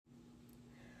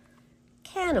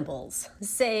Cannibals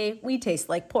say we taste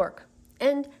like pork,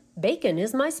 and bacon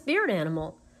is my spirit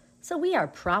animal, so we are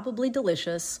probably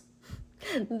delicious.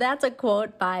 That's a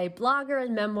quote by blogger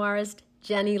and memoirist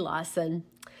Jenny Lawson.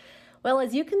 Well,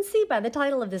 as you can see by the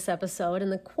title of this episode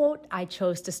and the quote I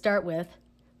chose to start with,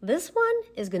 this one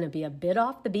is going to be a bit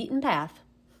off the beaten path.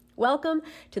 Welcome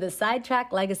to the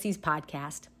Sidetrack Legacies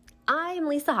podcast. I am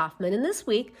Lisa Hoffman, and this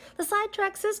week, the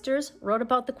Sidetrack sisters wrote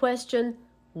about the question,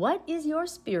 what is your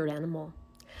spirit animal?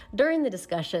 During the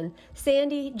discussion,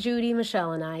 Sandy, Judy,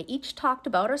 Michelle, and I each talked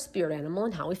about our spirit animal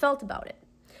and how we felt about it.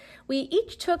 We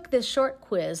each took this short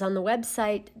quiz on the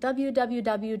website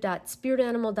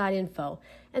www.spiritanimal.info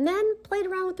and then played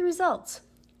around with the results.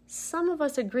 Some of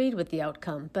us agreed with the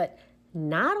outcome, but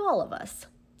not all of us.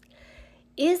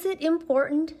 Is it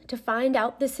important to find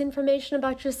out this information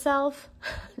about yourself?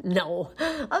 No,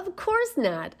 of course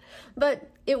not. But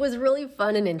it was really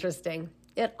fun and interesting.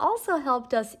 It also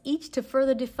helped us each to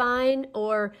further define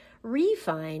or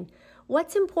refine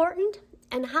what's important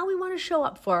and how we want to show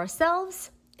up for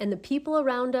ourselves and the people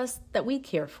around us that we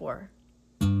care for.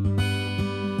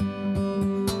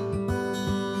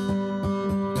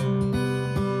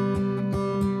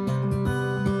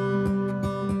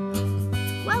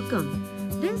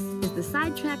 Welcome. This is the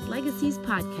Sidetrack Legacies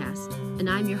podcast, and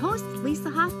I'm your host, Lisa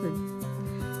Hoffman.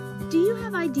 Do you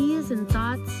have ideas and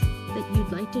thoughts that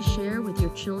you'd like to share with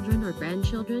your children or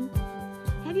grandchildren?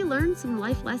 Have you learned some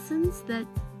life lessons that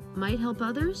might help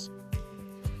others?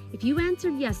 If you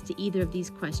answered yes to either of these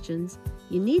questions,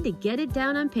 you need to get it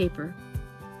down on paper.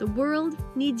 The world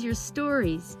needs your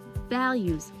stories,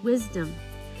 values, wisdom.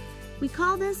 We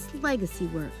call this legacy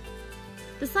work.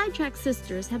 The Sidetrack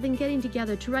sisters have been getting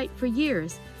together to write for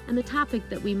years, and the topic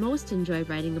that we most enjoy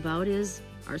writing about is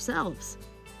ourselves,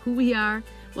 who we are,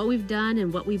 what we've done,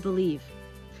 and what we believe.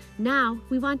 Now,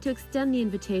 we want to extend the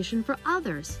invitation for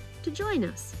others to join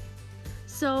us.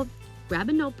 So, grab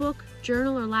a notebook,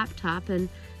 journal, or laptop and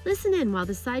listen in while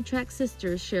the Sidetrack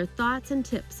sisters share thoughts and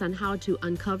tips on how to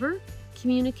uncover,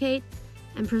 communicate,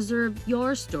 and preserve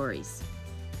your stories.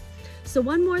 So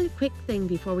one more quick thing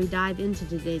before we dive into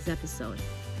today's episode.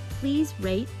 Please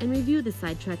rate and review the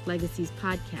Sidetrack Legacies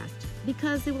podcast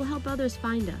because it will help others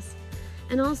find us.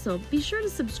 And also, be sure to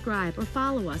subscribe or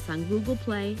follow us on Google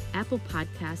Play, Apple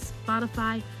Podcasts,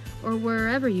 Spotify, or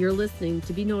wherever you're listening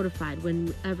to be notified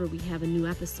whenever we have a new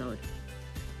episode.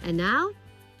 And now,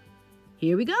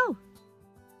 here we go.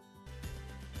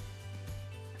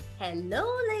 Hello,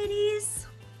 ladies.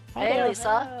 Hey,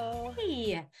 Lisa. Hello.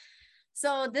 Hey.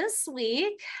 So this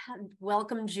week,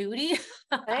 welcome, Judy.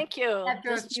 Thank you.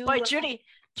 Boy,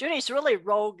 Judy's really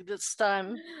rogue this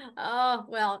time. Oh,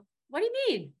 well, what do you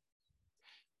mean?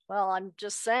 Well, I'm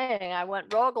just saying, I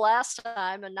went rogue last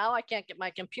time, and now I can't get my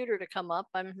computer to come up.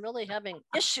 I'm really having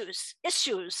issues.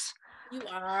 You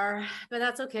are, but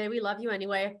that's okay. We love you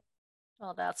anyway.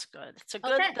 Oh, that's good. It's a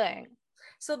good thing.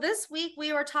 So this week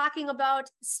we were talking about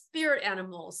spirit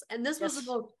animals, and this was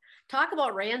talk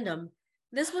about random.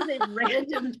 This was a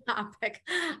random topic.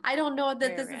 I don't know that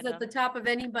Very this random. is at the top of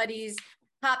anybody's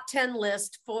top 10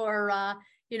 list for,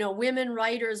 women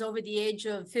writers over the age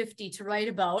of 50 to write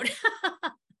about.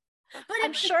 But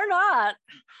I'm sure not.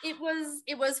 It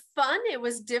was fun. It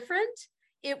was different.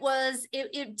 It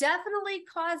definitely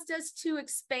caused us to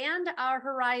expand our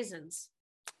horizons.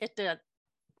 It did.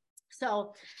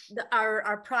 So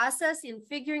our process in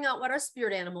figuring out what our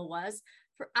spirit animal was,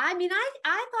 I thought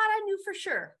I knew for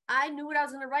sure. I knew what I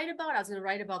was going to write about. I was going to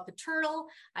write about the turtle.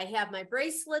 I have my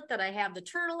bracelet that I have the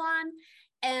turtle on.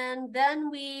 And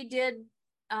then we did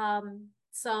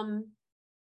some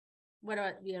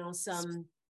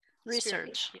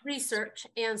research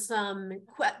and some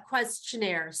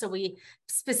questionnaire. So we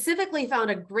specifically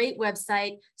found a great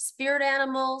website,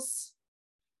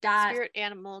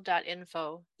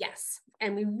 spiritanimal.info. Yes.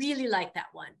 And we really like that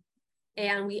one.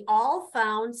 And we all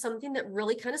found something that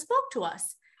really kind of spoke to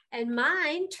us. And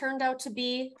mine turned out to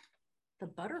be the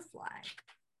butterfly.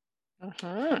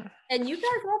 Uh-huh. And you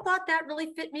guys all thought that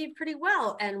really fit me pretty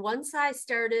well. And once I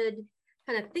started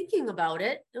kind of thinking about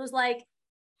it, it was like,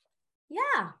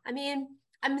 yeah, I mean,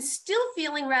 I'm still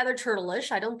feeling rather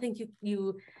turtle-ish. I don't think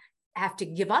you have to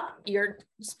give up your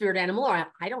spirit animal,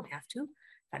 or I don't have to.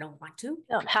 I don't want to. You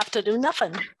don't have to do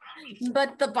nothing.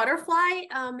 But the butterfly,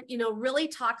 really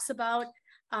talks about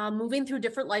moving through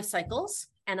different life cycles.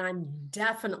 And I'm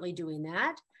definitely doing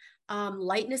that.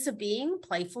 Lightness of being,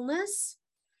 playfulness,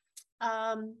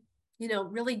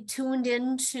 really tuned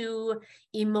into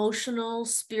emotional,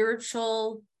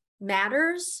 spiritual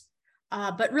matters.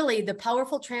 but really the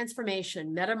powerful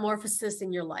transformation, metamorphosis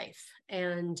in your life.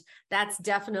 And that's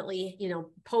definitely,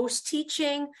 post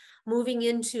teaching, moving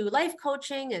into life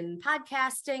coaching and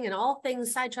podcasting and all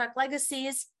things Sidetrack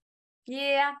Legacies.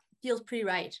 Yeah, feels pretty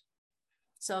right.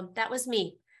 So that was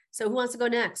me. So who wants to go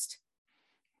next?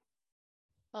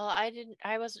 Well,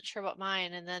 I wasn't sure about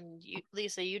mine. And then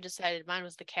Lisa, you decided mine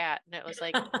was the cat. And it was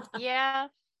like, yeah,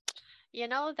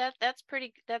 that's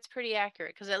pretty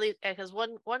accurate. Because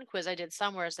one quiz I did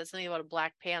somewhere said something about a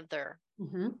Black Panther.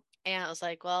 Mm-hmm. And I was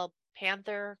like, well,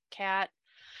 panther, cat.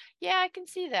 Yeah, I can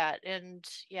see that. And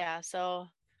yeah, so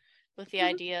with the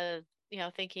idea,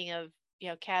 thinking of,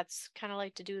 cats kind of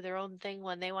like to do their own thing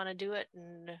when they want to do it,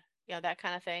 and that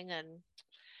kind of thing. And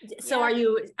so are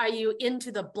you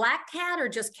into the black cat or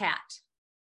just cat?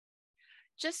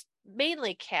 Just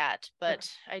mainly cat, but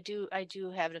okay. I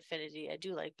do have an affinity. I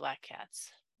do like black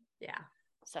cats. Yeah.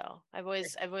 So I've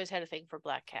always had a thing for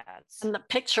black cats. And the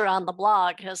picture on the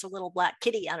blog has a little black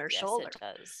kitty on her shoulder.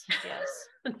 Yes, it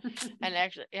does. Yes. And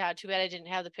actually, yeah, too bad I didn't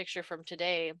have the picture from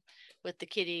today with the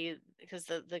kitty, because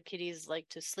the kitties like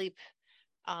to sleep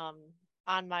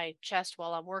on my chest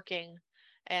while I'm working,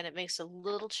 and it makes it a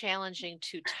little challenging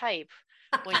to type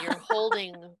when you're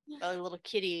holding a little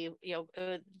kitty,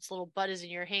 its little butt is in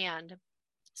your hand.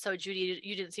 So Judy,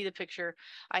 you didn't see the picture.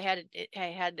 I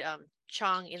had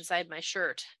Chong inside my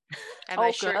shirt, and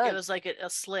my shirt, it was like a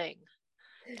sling.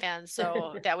 And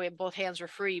so that way both hands were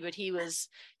free, but he was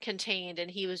contained, and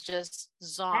he was just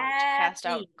zonked, passed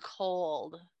out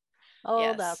cold. Oh,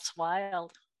 yes. That's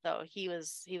wild. So he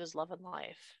was loving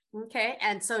life. Okay.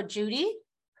 And so Judy?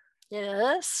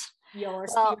 Yes. Your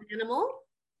spirit animal?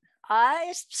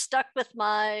 I stuck with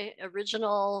my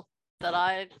original that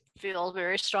I feel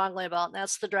very strongly about, and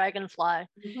that's the dragonfly.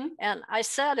 Mm-hmm. And I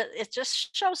said it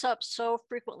just shows up so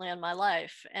frequently in my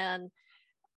life. And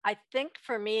I think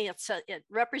for me, it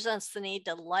represents the need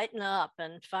to lighten up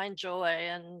and find joy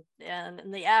and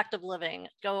in the act of living,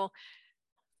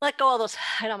 let go of those,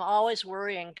 and I'm always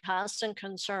worrying, constant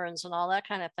concerns and all that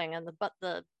kind of thing. But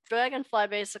the dragonfly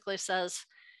basically says,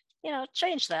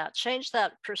 change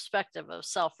that perspective of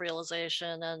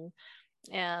self-realization,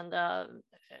 and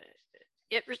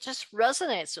it just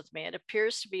resonates with me. It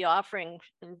appears to be offering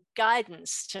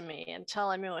guidance to me and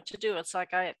telling me what to do. It's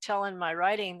like I tell in my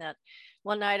writing that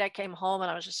one night I came home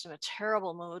and I was just in a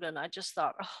terrible mood, and I just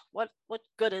thought, oh, what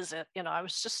good is it? I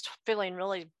was just feeling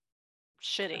really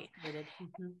shitty.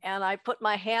 Mm-hmm. And I put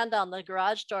my hand on the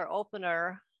garage door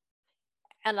opener,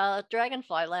 and a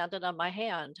dragonfly landed on my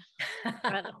hand.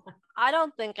 And I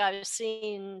don't think I've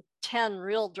seen 10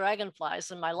 real dragonflies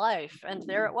in my life. And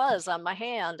there it was on my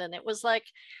hand. And it was like,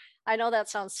 I know that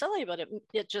sounds silly, but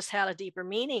it just had a deeper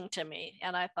meaning to me.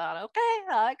 And I thought, okay,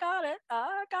 I got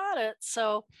it.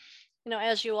 So,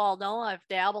 as you all know, I've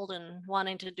dabbled in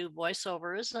wanting to do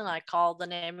voiceovers, and I called the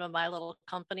name of my little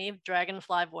company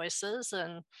Dragonfly Voices.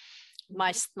 And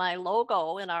my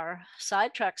logo in our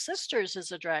Sidetrack Sisters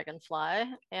is a dragonfly.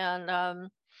 And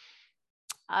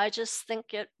I just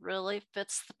think it really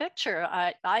fits the picture.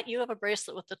 You have a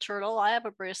bracelet with the turtle. I have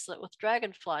a bracelet with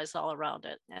dragonflies all around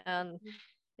it. And,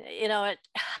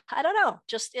 I don't know,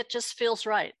 it just feels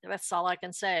right. That's all I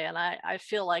can say. And I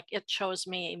feel like it chose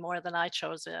me more than I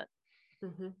chose it.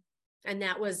 Mm-hmm. And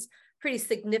that was pretty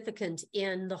significant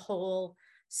in the whole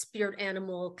spirit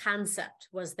animal concept,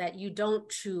 was that you don't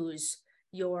choose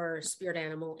your spirit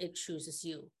animal, it chooses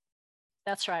you.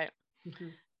 That's right. Mm-hmm.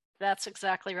 That's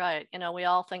exactly right. We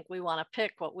all think we want to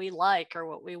pick what we like or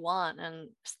what we want. And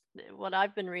what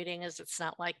I've been reading is it's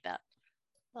not like that.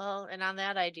 Well, and on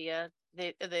that idea,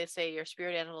 they say your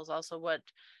spirit animal is also what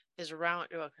is around,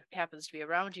 or happens to be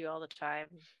around you all the time.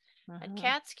 Mm-hmm. And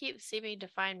cats keep seeming to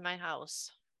find my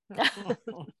house. So,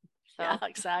 yeah,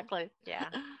 exactly. Yeah.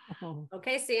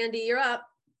 Okay, Sandy, you're up.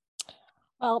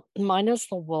 Well, mine is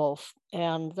the wolf,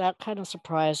 and that kind of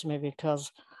surprised me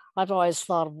because I've always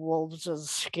thought of wolves as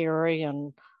scary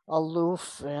and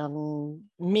aloof and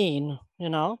mean,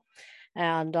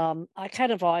 and I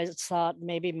kind of always thought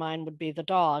maybe mine would be the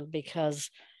dog, because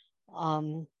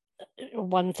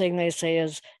one thing they say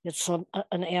is it's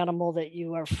an animal that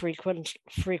you are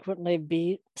frequently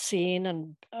be seen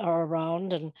and are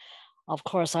around. And of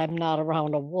course, I'm not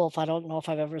around a wolf. I don't know if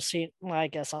I've ever seen, well, I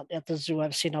guess at the zoo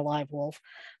I've seen a live wolf.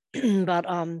 But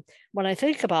when I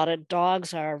think about it,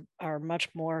 dogs are much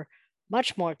more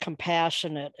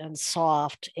compassionate and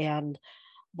soft, and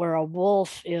where a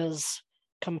wolf is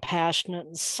compassionate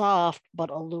and soft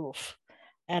but aloof.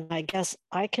 And I guess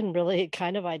I can really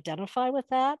kind of identify with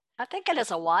that. I think it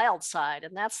is a wild side,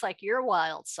 and that's like your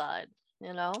wild side,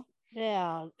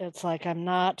 Yeah, it's like I'm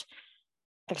not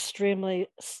extremely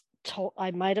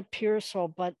I might appear so,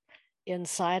 but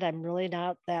inside I'm really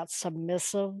not that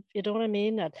submissive. You know what I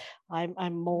mean? That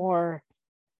I'm more.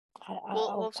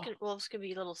 Wolves can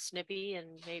be a little snippy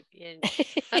and maybe.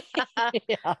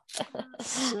 Yeah.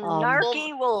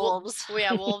 Snarky wolves.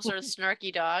 Wolves are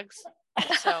snarky dogs.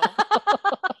 So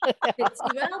Fits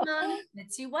you well, Mom.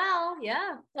 Fits you well.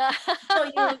 Yeah.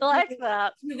 So I like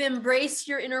that. You've embraced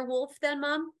your inner wolf then,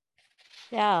 Mom?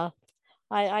 Yeah.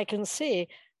 I can see.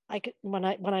 When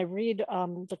I read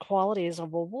the qualities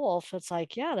of a wolf, it's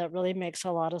like, yeah, that really makes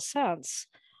a lot of sense.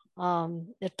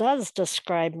 It does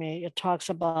describe me. It talks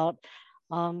about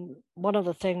one of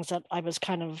the things that I was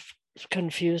kind of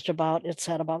confused about. It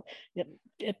said about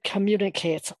it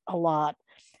communicates a lot.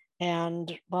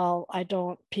 And well, I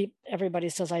don't. Everybody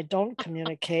says I don't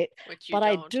communicate, but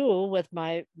I do with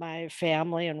my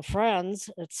family and friends.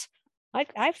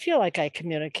 I feel like I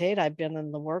communicate. I've been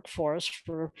in the workforce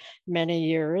for many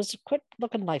years. Quit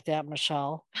looking like that,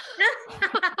 Michelle.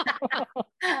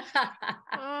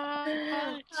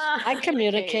 I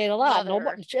communicate a lot.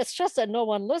 It's just that no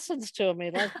one listens to me.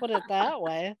 Let's put it that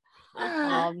way.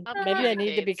 Maybe I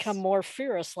need to become more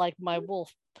fierce, like my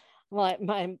wolf,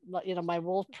 my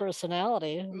wolf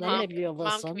personality. Then maybe you'll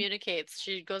listen. Mom communicates.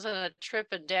 She goes on a trip,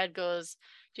 and Dad goes,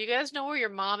 "Do you guys know where your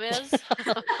mom is?"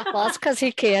 Well, that's because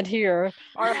he can't hear.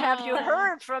 Or have you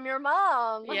heard from your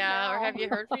mom? Yeah, or have you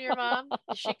heard from your mom?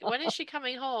 When is she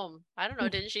coming home? I don't know.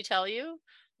 Didn't she tell you?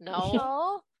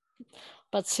 No.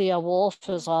 But see, a wolf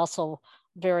is also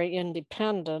very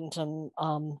independent and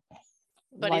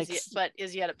but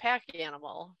is yet a pack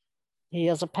animal. He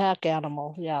is a pack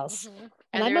animal, yes. Mm-hmm.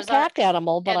 And I'm a pack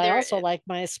animal, but I also like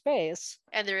my space.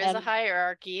 And there is a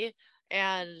hierarchy.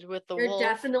 And with the You're wolf,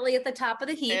 definitely at the top of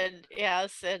the heap. And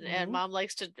yes, and Mom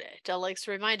likes to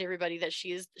remind everybody that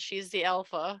she's the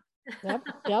alpha.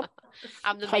 Yep.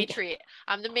 I'm the matriarch.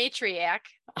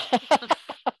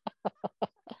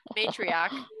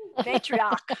 Matriarch.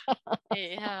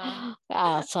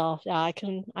 Yeah. So yeah, I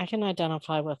can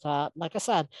identify with that. Like I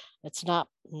said, it's not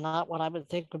what I would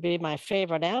think would be my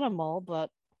favorite animal, but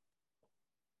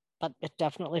it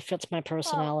definitely fits my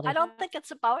personality. Well, I don't think it's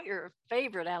about your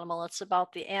favorite animal. It's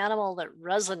about the animal that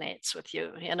resonates with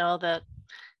you, and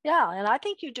I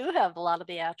think you do have a lot of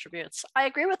the attributes. I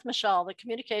agree with Michelle. The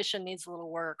communication needs a little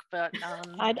work, but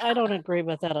I don't agree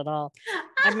with that at all.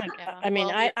 I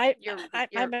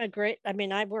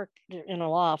worked in a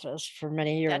law office for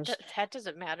many years. That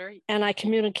doesn't matter. And I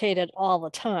communicated all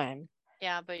the time.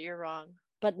 Yeah, but you're wrong.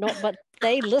 But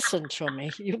they listen to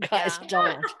me. You guys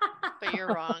don't. But you're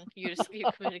wrong. You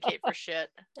communicate for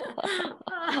shit.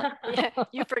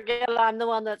 You forget I'm the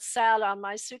one that sat on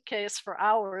my suitcase for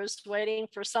hours waiting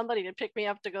for somebody to pick me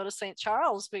up to go to St.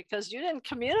 Charles because you didn't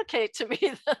communicate to me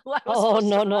that I was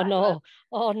no.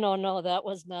 Oh, no. That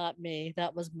was not me.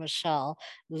 That was Michelle.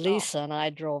 Lisa and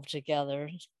I drove together.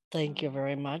 Thank you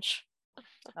very much.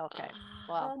 Okay.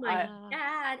 Well, oh my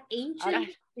God. Ancient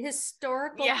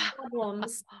historical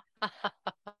problems.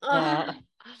 Yeah.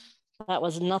 That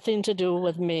was nothing to do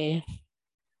with me.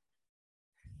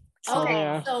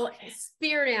 So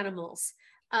spirit animals.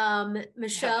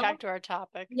 Michelle. Back to our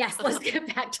topic. Yes, let's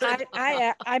get back to it.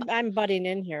 I'm butting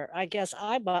in here. I guess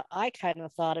I kind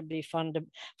of thought it'd be fun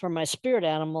for my spirit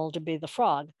animal to be the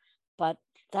frog, but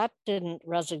that didn't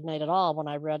resonate at all when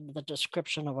I read the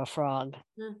description of a frog.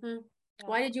 Mm-hmm.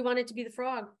 Why did you want it to be the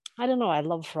frog? I don't know. I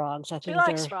love frogs. She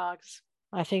likes frogs.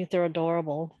 I think they're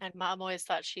adorable. And Mom always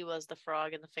thought she was the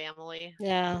frog in the family.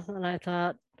 Yeah, and I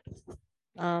thought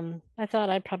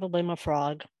I'd probably am a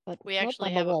frog, but we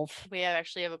actually have a wolf. We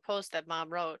actually have a post that Mom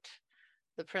wrote.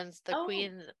 The prince, the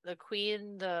queen,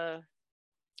 the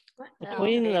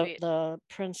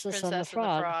princess and the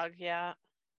frog. Yeah.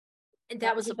 And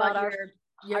that was about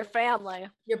your family,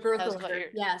 your birth order.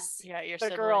 Yes. Yeah, your the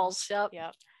girls. Yep.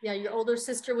 Yeah, your older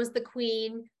sister was the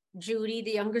queen. Judy,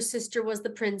 the younger sister, was the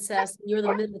princess. You were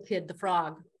the middle kid, the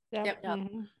frog. Yep.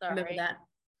 Mm-hmm. Remember that.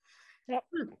 Yep.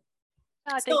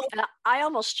 I think I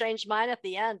almost changed mine at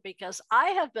the end because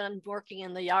I have been working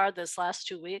in the yard this last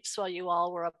 2 weeks while you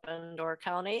all were up in Door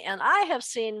County, and I have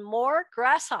seen more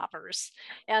grasshoppers,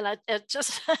 and it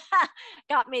just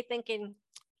got me thinking,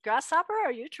 grasshopper,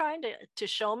 are you trying to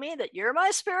show me that you're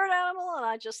my spirit animal? And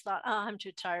I just thought, I'm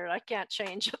too tired. I can't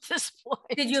change at this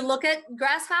point. Did you look at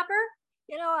grasshopper?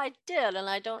 I did, and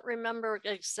I don't remember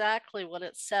exactly what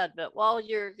it said, but while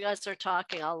you guys are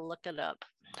talking, I'll look it up.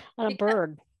 And a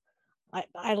bird.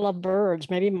 I love birds.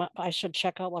 Maybe I should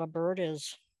check out what a bird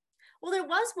is. Well, there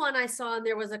was one I saw, and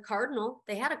there was a cardinal.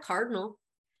 They had a cardinal.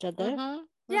 Did they? Mm-hmm.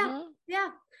 Yeah.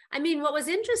 I mean, what was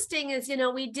interesting is,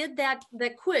 we did that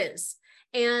quiz.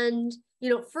 And,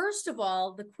 first of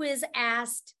all, the quiz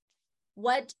asked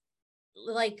what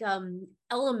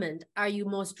element are you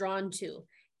most drawn to?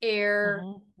 Air,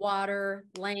 water,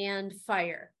 land,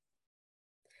 fire.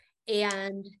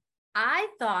 And I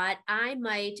thought I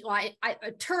might,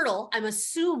 a turtle, I'm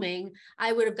assuming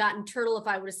I would have gotten turtle if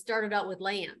I would have started out with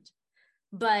land,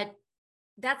 but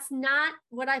that's not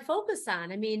what I focus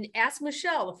on. I mean, ask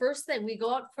Michelle. The first thing, we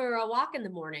go out for a walk in the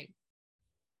morning.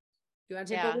 Do you want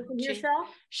to take over from here, Michelle?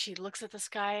 She looks at the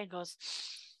sky and goes,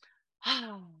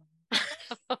 oh.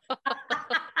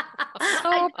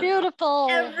 So beautiful.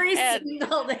 Every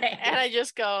single day. And I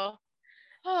just go,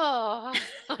 oh.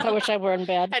 I wish I were in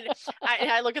bed. And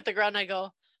I look at the ground and I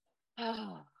go,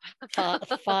 oh.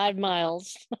 5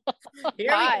 miles.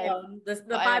 Here we go. The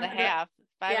 5 and a half.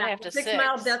 5 and a half to 6. 6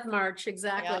 mile death march.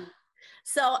 Exactly. Yeah.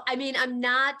 So, I mean, I'm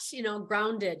not,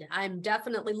 grounded. I'm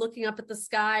definitely looking up at the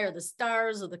sky or the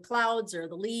stars or the clouds or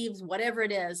the leaves, whatever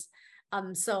it is.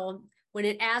 So when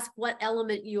it asked what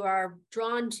element you are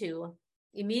drawn to,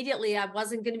 immediately I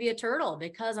wasn't going to be a turtle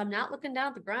because I'm not looking down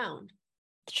at the ground.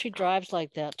 She drives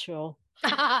like that too.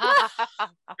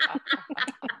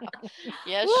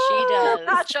 Yes, she does.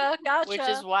 Gotcha. Which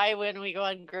is why when we go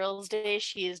on Girls' Day,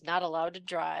 she is not allowed to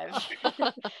drive.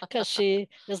 Because she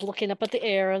is looking up at the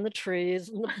air and the trees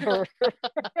and the bird.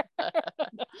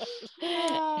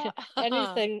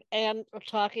 Anything, and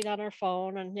talking on her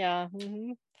phone and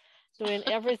doing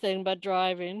everything but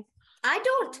driving. I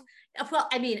don't. Well,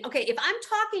 I mean, okay, if I'm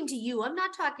talking to you, I'm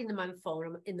not talking to my phone.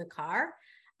 I'm in the car.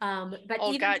 But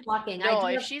talking. No,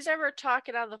 if she's ever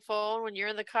talking on the phone when you're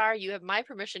in the car, you have my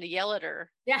permission to yell at her.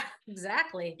 Yeah,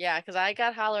 exactly. Yeah, because I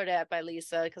got hollered at by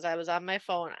Lisa because I was on my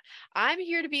phone. I'm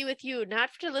here to be with you, not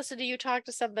to listen to you talk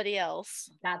to somebody else.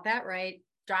 Got that right.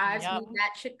 Drives me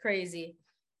that shit crazy.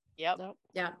 Yep.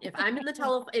 Yeah. If I'm in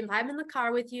the if I'm in the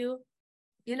car with you,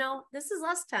 this is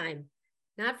us time.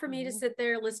 Not for me to sit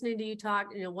there listening to you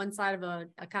talk, one side of a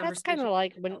conversation. That's kind of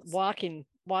like when walking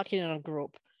in a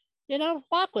group.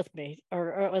 Walk with me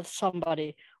or with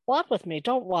somebody. Walk with me.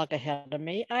 Don't walk ahead of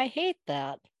me. I hate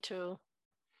that. Too.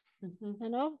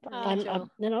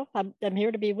 I'm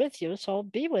here to be with you, so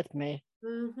be with me.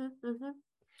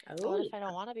 What if I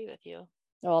don't want to be with you?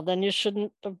 Well, then you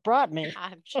shouldn't have brought me.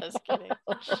 I'm just kidding.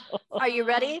 Are you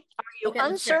ready? Are you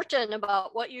uncertain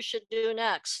about what you should do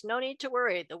next? No need to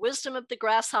worry. The wisdom of the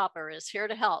grasshopper is here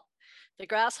to help. The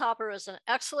grasshopper is an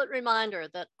excellent reminder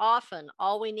that often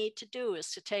all we need to do is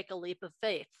to take a leap of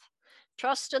faith.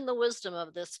 Trust in the wisdom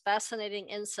of this fascinating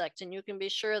insect, and you can be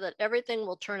sure that everything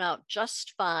will turn out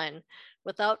just fine.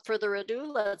 Without further ado,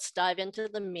 let's dive into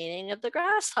the meaning of the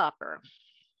grasshopper.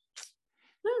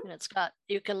 And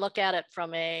you can look at it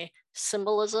from a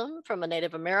symbolism, from a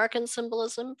Native American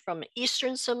symbolism, from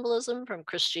Eastern symbolism, from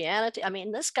Christianity. I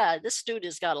mean, this dude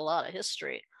has got a lot of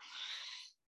history.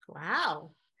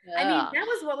 Wow. Yeah. I mean, that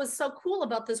was what was so cool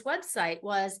about this website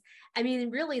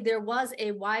really, there was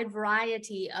a wide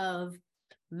variety of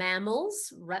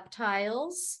mammals,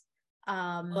 reptiles,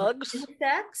 bugs,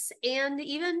 insects, and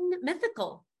even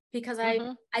mythical, because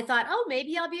I thought, oh,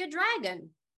 maybe I'll be a dragon.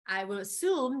 I would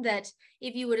assume that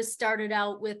if you would have started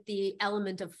out with the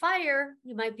element of fire,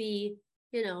 you might be,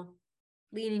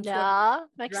 leaning toward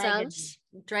makes sense.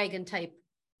 Dragon type.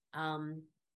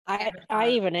 I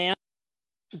even answered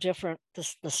different,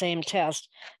 the same test,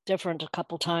 different a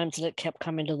couple times, and it kept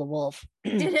coming to the wolf.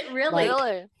 Did it really?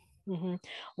 Really?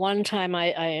 One time I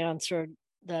answered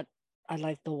that I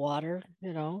like the water,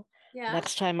 Yeah.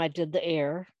 Next time I did the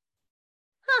air.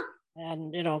 Huh.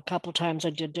 And, a couple times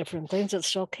I did different things. It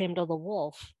still came to the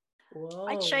wolf. Whoa.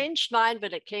 I changed mine,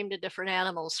 but it came to different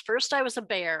animals. First, I was a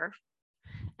bear,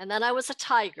 and then I was a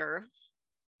tiger,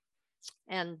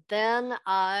 and then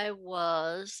I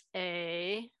was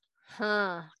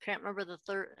can't remember the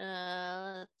third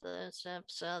one.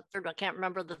 Can't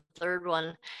remember the third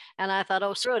one. And I thought,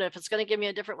 oh, screw it. If it's going to give me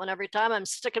a different one every time, I'm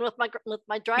sticking with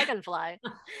my dragonfly.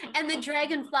 And the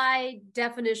dragonfly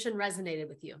definition resonated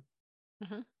with you.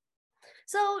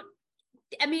 So,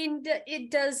 I mean,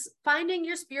 does finding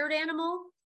your spirit animal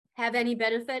have any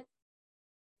benefit?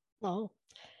 No,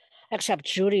 except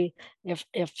Judy, if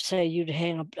say you'd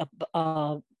hang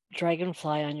a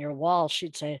dragonfly on your wall,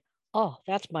 she'd say, oh,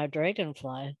 that's my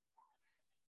dragonfly.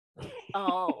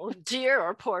 Oh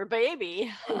dear, poor baby.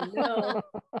 Oh, no.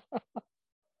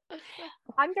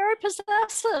 I'm very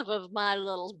possessive of my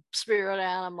little spirit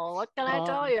animal. What can I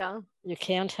tell you? You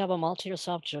can't have them all to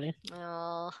yourself, Judy.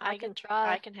 Oh, I can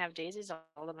try. I can have daisies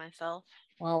all to myself.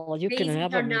 Well, you can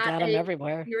have them. You got them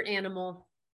everywhere. Spirit animal.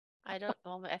 I don't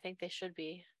know. I think they should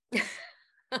be.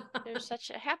 They're such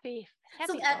a happy.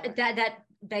 So that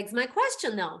begs my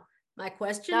question, though. My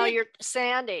question Now is, you're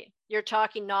Sandy, you're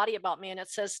talking naughty about me, and it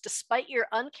says, despite your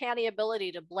uncanny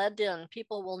ability to blend in,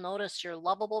 people will notice your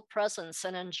lovable presence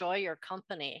and enjoy your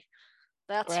company.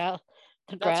 That's the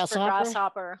for grasshopper.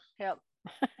 grasshopper. Yep.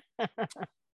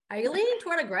 are you leaning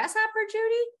toward a grasshopper,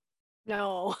 Judy?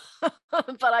 No,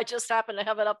 but I just happened to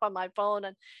have it up on my phone,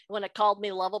 and when it called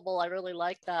me lovable, I really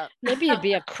liked that. Maybe you'd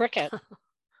be a cricket.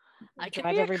 I could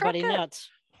Drive be a everybody cricket. nuts.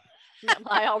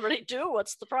 I already do.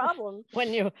 What's the problem?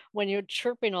 When you're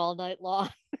chirping all night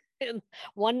long, and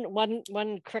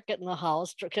one cricket in the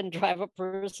house can drive a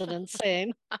person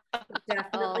insane.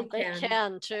 Definitely They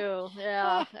can too.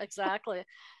 Yeah, exactly.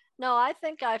 No, I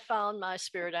think I found my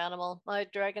spirit animal. My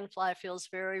dragonfly feels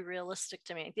very realistic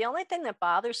to me. The only thing that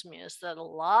bothers me is that a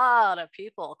lot of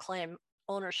people claim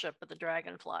ownership of the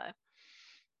dragonfly.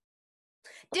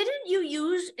 Didn't you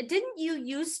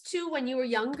used to, when you were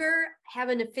younger, have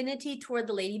an affinity toward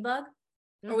the ladybug?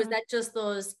 Or was that just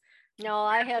those? No,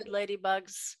 I had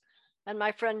ladybugs, and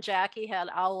my friend Jackie had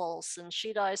owls, and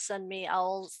she'd always send me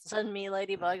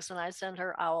ladybugs, and I send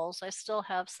her owls. I still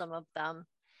have some of them.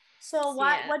 So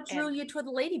what drew you toward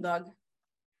the ladybug?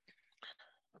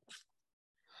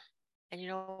 And you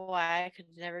know why I could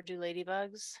never do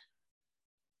ladybugs?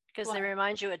 Because they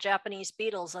remind you of Japanese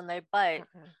beetles and they bite.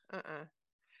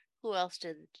 Who else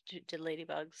did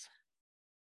ladybugs?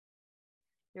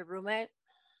 Your roommate?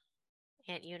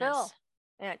 Aunt Eunice. Bill.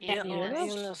 Aunt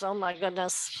Eunice. Eunice. Oh my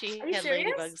goodness. She Are you had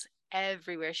serious? ladybugs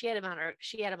everywhere. She had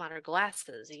them on her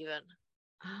glasses even.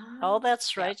 Oh,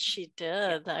 that's right. She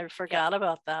did. I forgot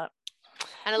about that.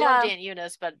 And I loved Aunt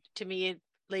Eunice, but to me,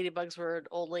 ladybugs were an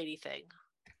old lady thing.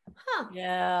 Huh.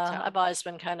 Yeah, So- I've always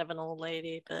been kind of an old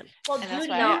lady, but Well, And that's Judy,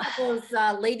 why you have those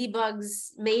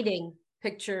ladybugs mating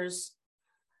pictures.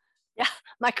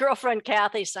 my girlfriend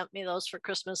Kathy sent me those for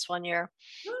Christmas one year.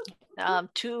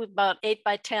 Two about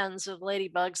 8x10s of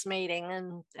ladybugs mating,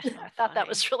 and I thought that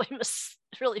was really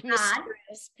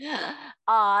mysterious,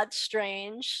 odd,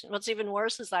 strange. What's even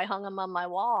worse is I hung them on my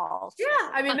wall. So. Yeah,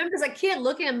 I remember as a kid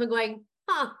looking at them and going,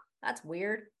 "Huh, that's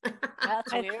weird."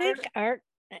 That's I weird. think our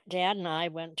dad and I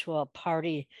went to a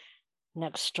party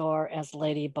next door as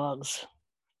ladybugs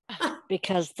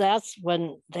because that's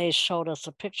when they showed us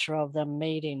a picture of them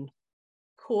mating.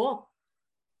 Cool.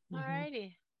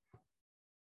 Alrighty.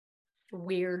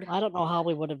 Weird. I don't know how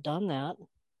we would have done that.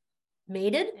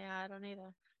 Mated? Yeah, I don't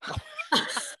either.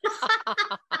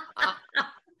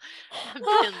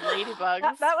 Being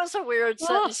ladybugs. That was a weird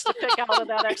sentence to pick out of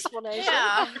that explanation.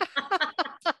 Yeah.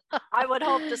 I would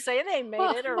hope to say they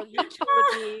made it, or you two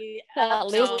would be At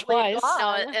least absolutely twice. No,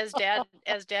 gone.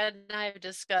 as dad and I have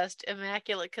discussed,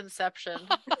 immaculate conception.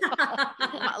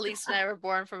 Lisa and I were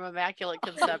born from immaculate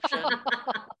conception.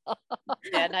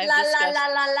 Dad and I have discussed.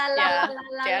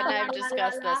 Dad and I have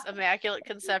discussed this immaculate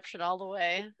conception all the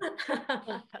way.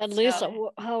 And Lisa,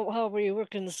 how were you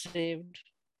conceived?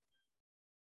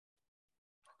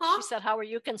 She said, "How were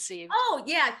you conceived?" Oh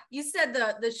yeah, you said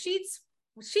the sheets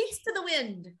to the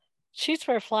wind. Sheets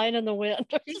were flying in the wind.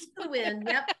 Sheets to the wind.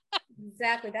 Yep,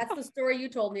 exactly. That's the story you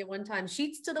told me at one time.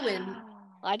 Sheets to the wind.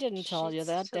 I didn't tell you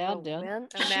that. Dad did.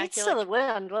 Sheets to the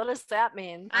wind. What does that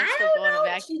mean? I'm I still don't going know.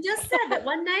 back. She just said that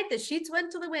one night the sheets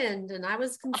went to the wind and I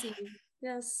was conceived.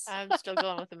 Yes. I'm still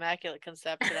going with immaculate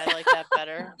conception. I like that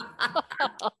better.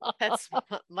 That's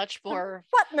much more.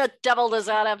 What in the devil does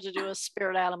that have to do with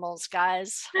spirit animals,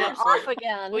 guys? We're off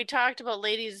again. We talked about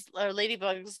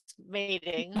ladybugs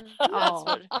mating. Oh. That's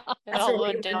what it That's all where we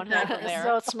went downhill from there.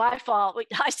 So it's my fault.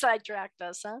 I sidetracked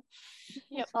us, huh?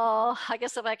 Yep. Oh, I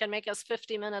guess if I can make us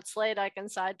 50 minutes late, I can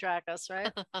sidetrack us,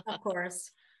 right? Of course.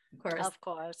 Of course. Of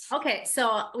course. Okay,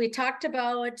 so we talked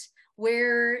about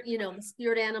where, the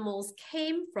spirit animals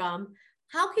came from.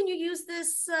 How can you use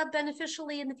this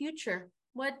beneficially in the future?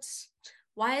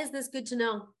 Why is this good to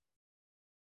know?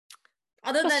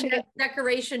 Other than the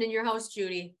decoration in your house,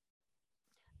 Judy.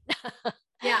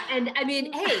 Yeah, and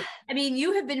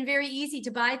you have been very easy to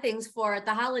buy things for at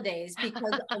the holidays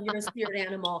because of your spirit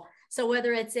animal. So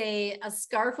whether it's a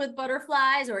scarf with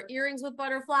butterflies or earrings with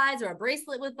butterflies or a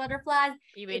bracelet with butterflies.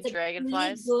 You mean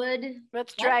dragonflies? Really good.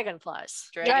 With dragonflies.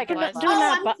 Dragonflies.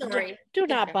 Do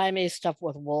not buy me stuff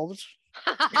with wolves.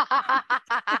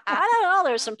 I don't know.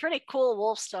 There's some pretty cool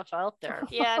wolf stuff out there.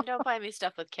 Yeah, don't buy me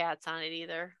stuff with cats on it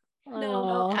either.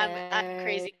 No, I'm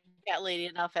crazy cat lady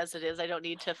enough as it is. I don't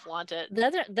need to flaunt it.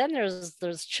 Then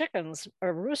there's chickens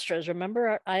or roosters.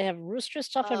 Remember, I have rooster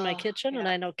stuff in my kitchen, and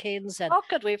I know Caden said, "How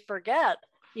could we forget?"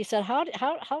 He said, "How do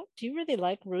you really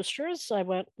like roosters?" I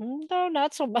went, "No,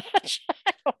 not so much."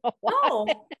 I don't know why.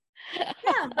 Oh,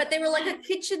 yeah, but they were like a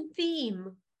kitchen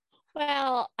theme.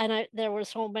 Well, and there were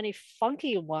so many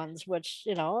funky ones, which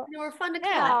They were fun to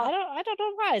yeah, call. I don't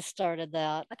know why I started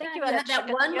that. I think Yeah, you had, that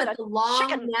one with the long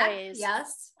neck. phase.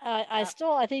 Yes. I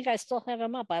think I still have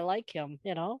him up. I like him.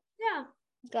 Yeah.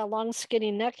 He's got a long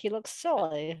skinny neck. He looks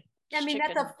silly. I mean,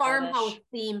 that's a farmhouse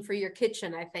theme for your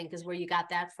kitchen, I think, is where you got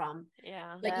that from.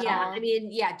 Yeah. But yeah, I mean,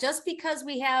 yeah, just because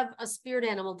we have a spirit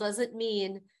animal doesn't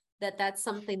mean that that's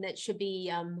something that should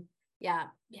be, yeah.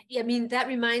 I mean, that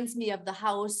reminds me of the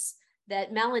house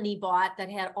that Melanie bought that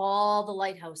had all the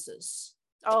lighthouses.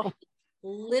 Oh,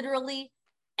 literally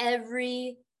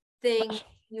everything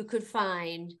you could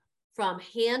find, from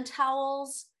hand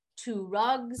towels to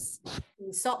rugs,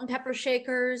 to salt and pepper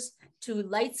shakers, to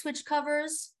light switch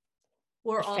covers,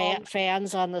 were all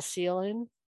fans on the ceiling.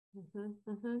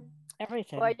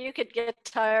 Everything. Boy, you could get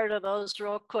tired of those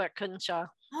real quick, couldn't you?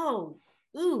 Oh,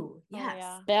 ooh, yes. Oh,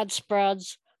 yeah.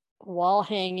 Bedspreads, wall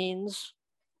hangings,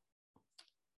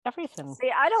 everything.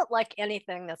 See, I don't like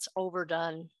anything that's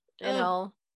overdone. You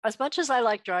know, as much as I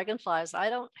like dragonflies, I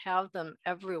don't have them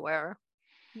everywhere.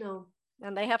 No.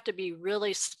 And they have to be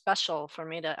really special for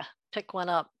me to pick one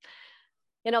up.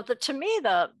 To me,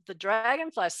 the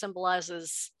dragonfly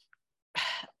symbolizes,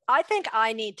 I think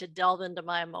I need to delve into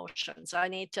my emotions. I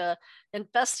need to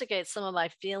investigate some of my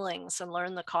feelings and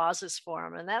learn the causes for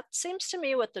them. And that seems to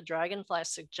me what the dragonfly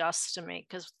suggests to me,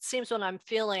 because it seems when I'm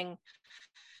feeling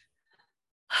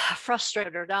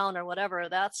frustrated or down or whatever,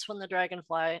 that's when the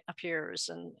dragonfly appears.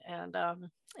 And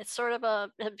it's sort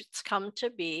of it's come to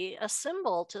be a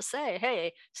symbol to say,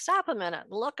 hey, stop a minute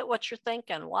and look at what you're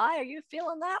thinking. Why are you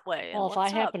feeling that way? Well, if I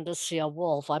happen to see a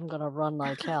wolf, I'm going to run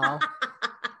like hell.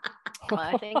 Well,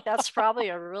 I think that's probably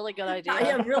a really good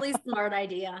idea. A really smart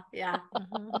idea. Yeah.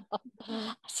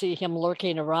 See him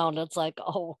lurking around. It's like,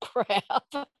 oh crap.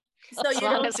 So as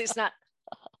long as he's not.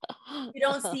 You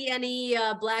don't see any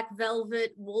black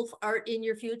velvet wolf art in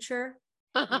your future?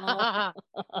 I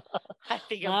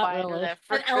think I'm buying her that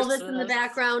for Elvis in the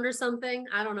background or something.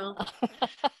 I don't know.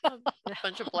 a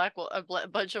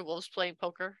bunch of wolves playing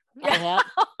poker. Yeah.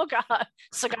 Oh God,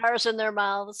 cigars in their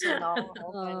mouths and all.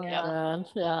 Yeah,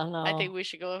 no. I think we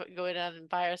should go in and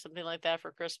buy her something like that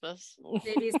for Christmas.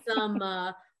 Maybe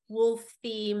some wolf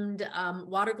themed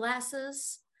water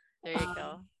glasses. There you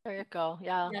go. There you go.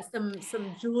 Yeah. Yeah,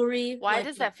 some jewelry. Why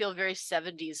does that feel very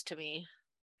 70s to me?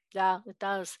 Yeah, it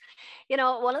does.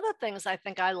 One of the things I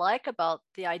think I like about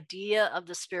the idea of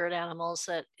the spirit animals,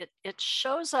 that it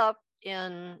shows up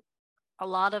in a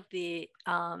lot of the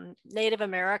Native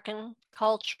American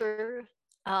culture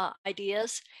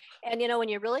ideas. And, when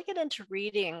you really get into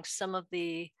reading some of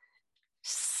the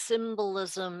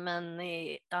symbolism and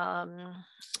the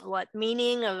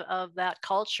meaning of that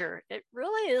culture, it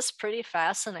really is pretty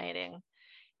fascinating.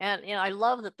 And I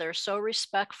love that they're so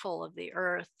respectful of the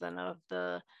earth and of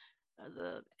the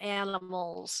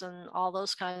animals and all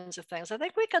those kinds of things. I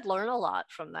think we could learn a lot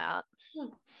from that.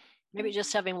 Maybe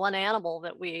just having one animal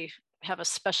that we have a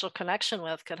special connection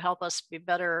with could help us be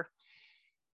better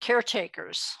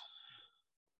caretakers.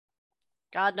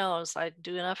 God knows I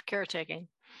do enough caretaking.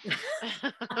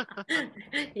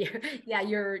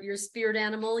 your spirit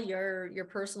animal, your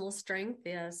personal strength.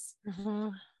 Yes.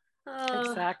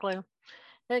 Exactly.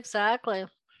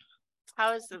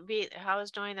 How is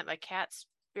knowing that my cat's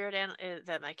spirit animal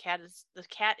that the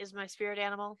cat is my spirit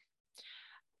animal?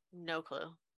 No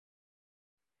clue.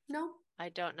 No, I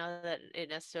don't know that it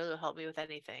necessarily will help me with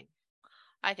anything.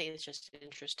 I think it's just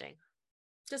interesting.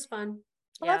 Just fun.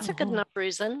 Well, that's a good enough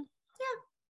reason.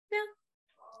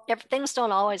 Yeah. Things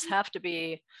don't always have to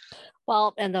be.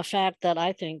 Well, and the fact that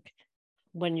I think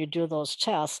when you do those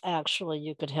tests, actually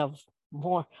you could have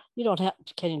more. You don't have.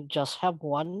 Can you just have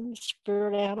one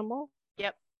spirit animal?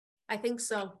 Yep. I think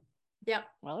so. Yep.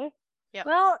 Really? Yep.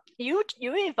 Well, you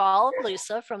evolved,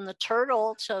 Lisa, from the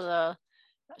turtle to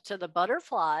the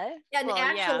butterfly. And well,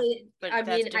 actually, but I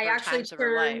mean, I actually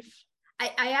turned.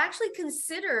 I actually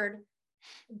considered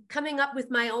coming up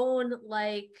with my own,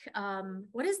 like,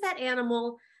 what is that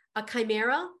animal? A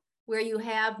chimera, where you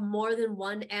have more than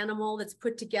one animal that's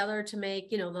put together to make,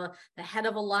 the head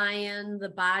of a lion, the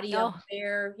body of a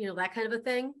bear, that kind of a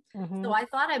thing. So I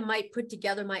thought I might put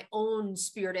together my own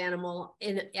spirit animal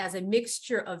as a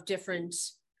mixture of different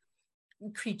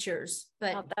creatures.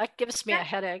 But that gives me a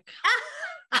headache.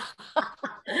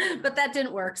 But that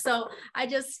didn't work. So I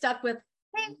just stuck with,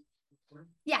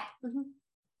 yeah.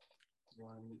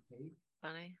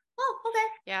 Funny. Oh, okay.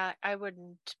 Yeah, I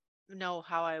wouldn't know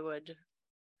how I would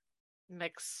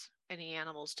mix any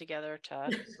animals together to.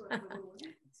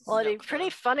 Well, it'd be pretty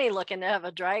funny looking to have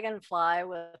a dragonfly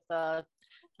with a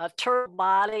turtle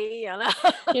body.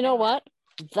 You know what?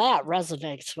 That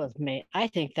resonates with me. I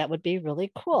think that would be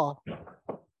really cool.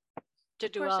 To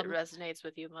do it resonates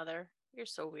with you, Mother. You're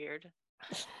so weird.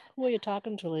 Who are you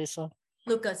talking to, Lisa?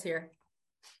 Luca's here.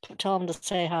 Tell him to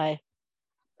say hi.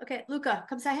 Okay, Luca,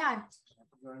 come say hi.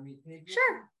 You want to meet Paige?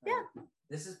 Sure, yeah.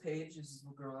 This is Paige. This is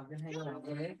the girl I've been hanging out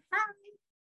with. Hi.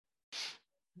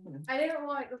 I didn't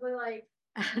want to be like,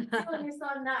 when you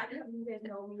saw not, you didn't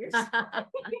know me.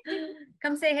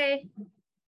 Come say hey.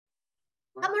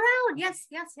 Come around. Yes,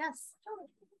 yes, yes.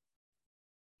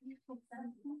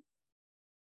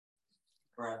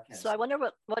 So I wonder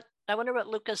what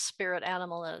Luca's spirit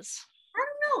animal is. I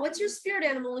don't know. What's your spirit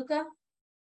animal, Luca?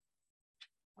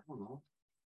 I don't know.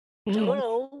 Don't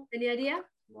know. Any idea?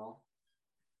 No.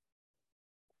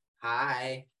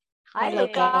 Hi. Hi, Hi,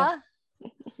 Luca.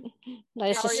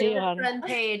 Nice How to are see you, you, hon. friend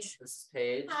Paige? This is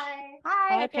Paige. Hi.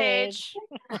 Hi, Paige.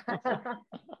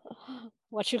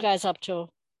 What you guys up to?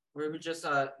 We were just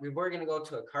we were gonna go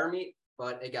to a car meet,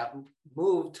 but it got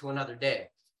moved to another day.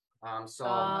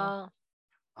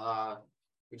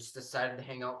 We just decided to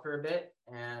hang out for a bit,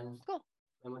 and Cool.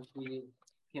 And when she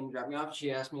came to drop me off,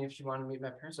 she asked me if she wanted to meet my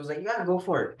parents. I was like, you gotta go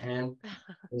for it. And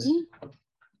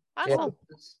Awesome.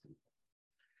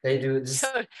 they do this.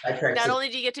 So not only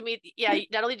do you get to meet,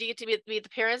 meet the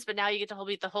parents, but now you get to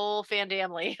meet the whole fan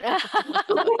family. Can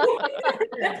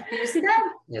you see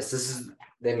that? Yes, this is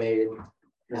they made.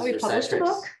 Oh, we published a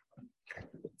book.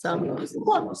 So,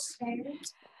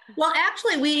 well,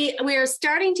 actually, we are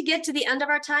starting to get to the end of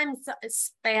our time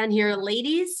span here,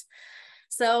 ladies.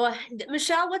 So,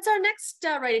 Michelle, what's our next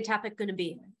writing topic going to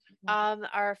be?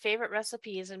 Our favorite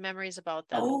recipes and memories about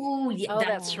them. Oh, yeah,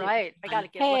 that's right. I got to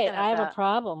get Hey, looking at I have that. a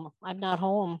problem. I'm not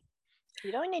home.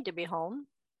 You don't need to be home.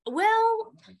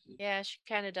 Well, Yeah, she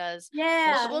kind of does.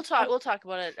 yeah. We'll talk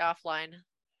about it offline.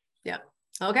 Yeah.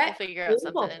 Okay. We'll figure out Cool.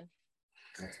 something.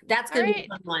 That's going to be a Alright.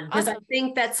 fun one because I Awesome.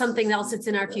 think that's something else that's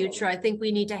in our future. I think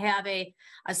we need to have a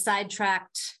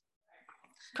sidetracked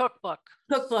Cookbook.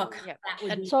 cookbook. Yeah. That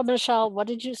would be- So, Michelle, what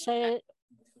did you say?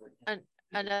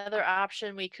 Another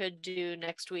option we could do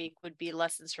next week would be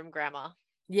lessons from grandma.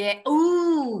 Yeah.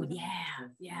 Ooh, yeah.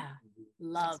 Yeah.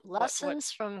 Love.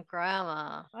 Lessons from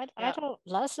grandma. I don't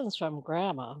lessons from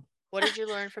grandma. What did you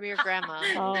learn from your grandma?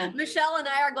 Oh, Michelle and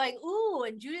I are going, ooh,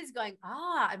 and Judy's going,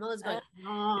 and Mother's going,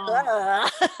 oh.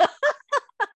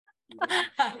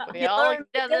 We all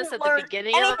agreed on this at the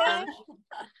beginning of the month.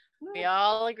 We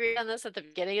all agreed on this at the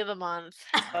beginning of the month.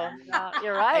 So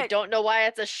You're I right. don't know why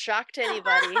it's a shock to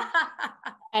anybody.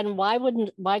 and why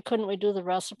couldn't we do the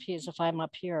recipes if I'm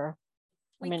up here?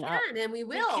 We I mean, can and we You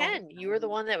will. can. You were the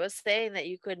one that was saying that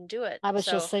you couldn't do it. I was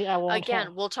So, just saying I won't.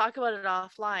 again, we'll talk about it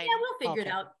offline. Yeah, we'll figure it Okay.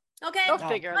 out. Okay. We'll No.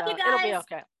 figure it Love out. you It'll be guys.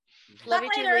 okay. Love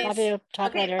Talk you too, later. Lise. Love you.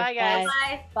 Talk Okay, later. bye, guys.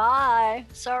 Bye. Bye.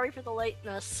 Sorry for the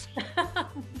lateness.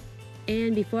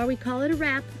 And before we call it a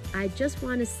wrap, I just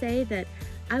want to say that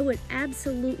I would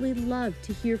absolutely love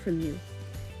to hear from you.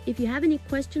 If you have any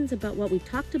questions about what we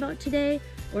talked about today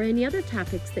or any other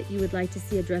topics that you would like to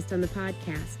see addressed on the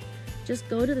podcast, just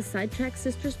go to the Sidetrack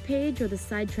Sisters page or the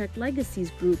Sidetrack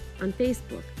Legacies group on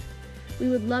Facebook. We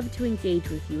would love to engage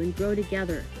with you and grow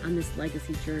together on this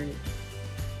legacy journey.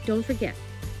 Don't forget,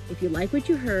 if you like what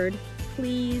you heard,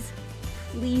 please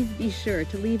be sure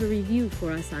to leave a review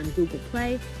for us on Google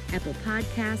Play, Apple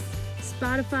Podcasts,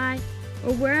 Spotify,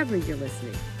 or wherever you're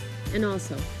listening. And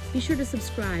also, be sure to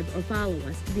subscribe or follow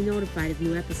us to be notified of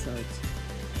new episodes.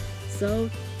 So,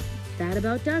 that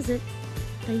about does it.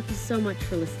 Thank you so much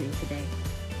for listening today.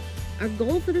 Our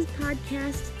goal for this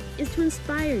podcast is to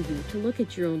inspire you to look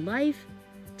at your own life,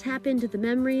 tap into the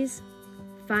memories,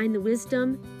 find the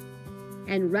wisdom,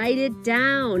 and write it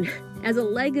down as a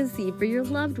legacy for your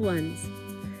loved ones.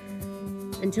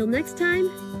 Until next time,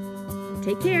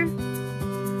 take care.